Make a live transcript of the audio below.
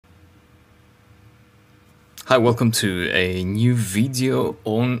Hi, welcome to a new video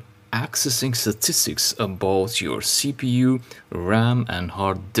on accessing statistics about your CPU, RAM and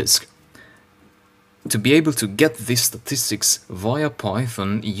hard disk. To be able to get these statistics via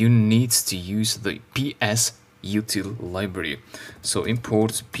Python, you need to use the psutil library. So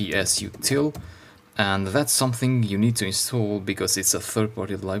import psutil, and that's something you need to install because it's a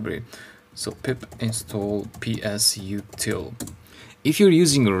third-party library. So pip install psutil. If you're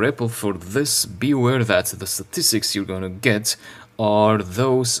using REPL for this, be aware that the statistics you're going to get are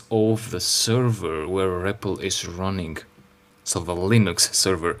those of the server where REPL is running, so the Linux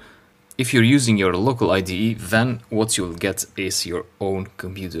server. If you're using your local IDE, then what you'll get is your own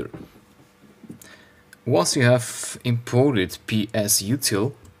computer. Once you have imported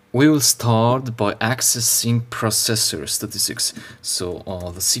psutil, we will start by accessing processor statistics, so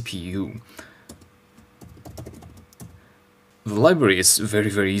the CPU. The library is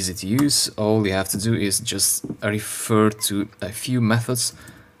very easy to use. All you have to do is just refer to a few methods.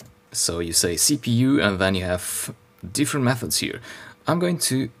 So you say CPU and then you have different methods here. I'm going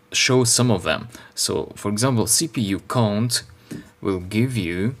to show some of them. So for example, CPU count will give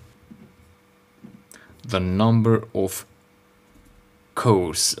you the number of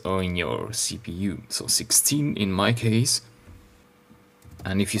cores on your CPU. So 16 in my case.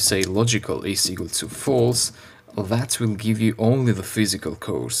 And if you say logical is equal to false, that will give you only the physical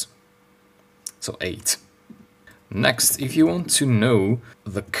cores, so 8. Next, if you want to know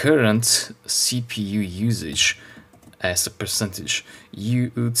the current CPU usage as a percentage, you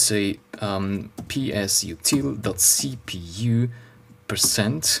would say psutil.cpu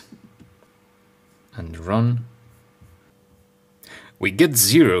percent and run. We get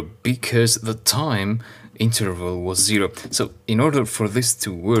 0 because the time interval was 0. So in order for this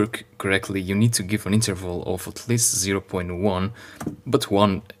to work correctly, you need to give an interval of at least 0.1, but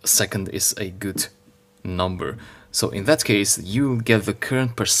 1 second is a good number. So in that case, you'll get the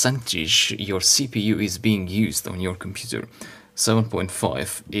current percentage your CPU is being used on your computer.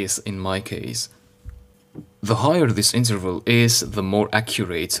 7.5 is in my case. The higher this interval is, the more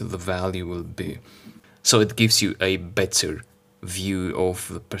accurate the value will be. So it gives you a better view of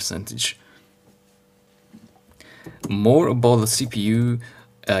the percentage. More about the CPU,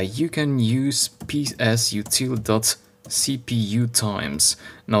 you can use psutil.cpu times.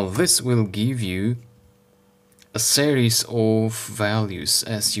 Now this will give you a series of values,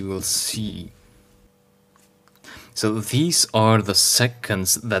 as you will see. So these are the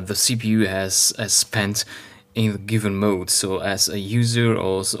seconds that the CPU has spent in a given mode. So as a user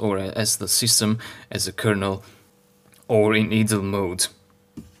or as the system, as a kernel, or in idle mode.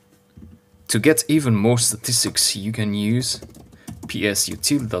 To get even more statistics, you can use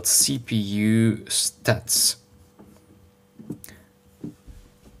psutil.cpu stats.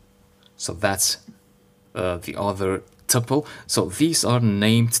 So that's the other tuple. So these are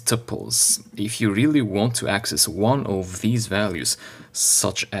named tuples. If you really want to access one of these values,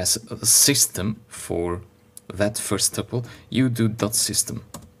 such as a system for that first tuple, you do .system.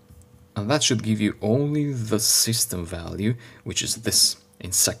 And that should give you only the system value, which is this,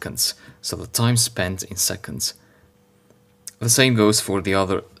 in seconds. So the time spent in seconds. The same goes for the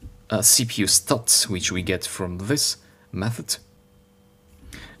other CPU stats, which we get from this method.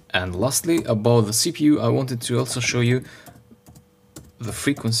 And lastly, about the CPU, I wanted to also show you the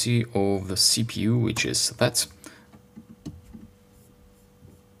frequency of the CPU, which is that.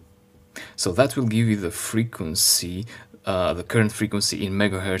 So that will give you the frequency, the current frequency in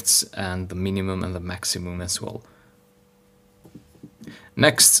megahertz, and the minimum and the maximum as well.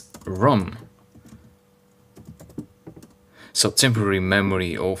 Next, RAM. So temporary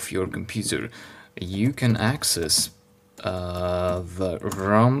memory of your computer. You can access the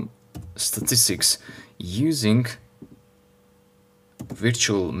RAM statistics using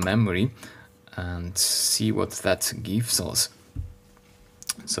virtual memory and see what that gives us.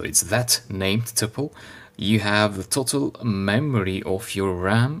 So it's that named tuple. You have the total memory of your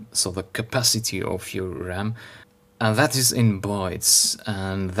RAM, so the capacity of your RAM, and that is in bytes,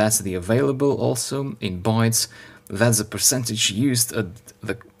 and that's the available also in bytes. That's the percentage used at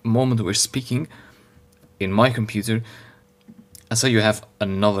the moment we're speaking in my computer. And so you have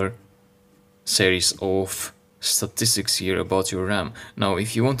another series of statistics here about your RAM. Now,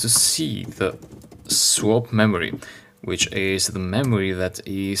 if you want to see the swap memory, which is the memory that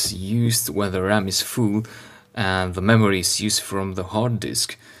is used when the RAM is full and the memory is used from the hard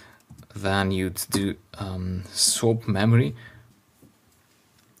disk, then you'd do swap memory,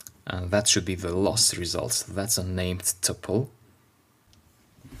 and that should be the lost result. That's a named tuple.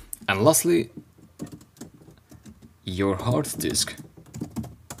 And lastly, your hard disk.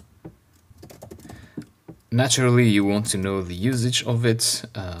 Naturally, you want to know the usage of it,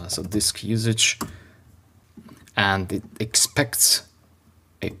 so disk usage, and it expects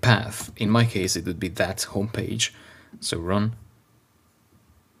a path. In my case, it would be that home page. So run,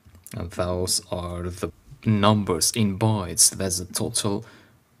 and those are the numbers in bytes. That's the total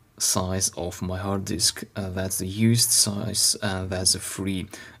size of my hard disk, that's the used size, that's a free,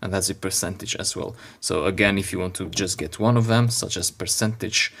 and that's a percentage as well. So again, if you want to just get one of them, such as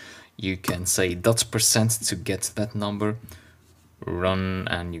percentage, you can say %% to get that number, run,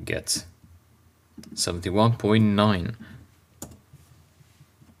 and you get 71.9.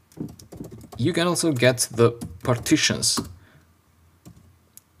 You can also get the partitions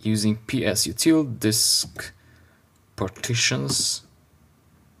using psutil disk partitions.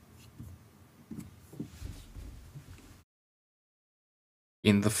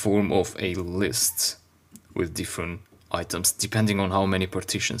 In the form of a list with different items, depending on how many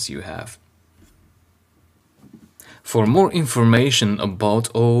partitions you have. For more information about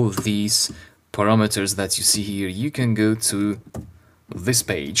all these parameters that you see here, you can go to this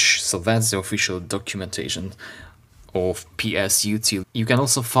page. So that's the official documentation of psutil. You can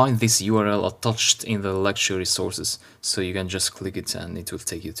also find this URL attached in the lecture resources, so you can just click it and it will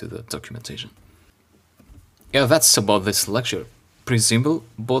take you to the documentation. Yeah, that's about this lecture. Pretty simple,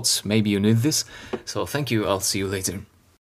 but maybe you need this. So thank you, I'll see you later.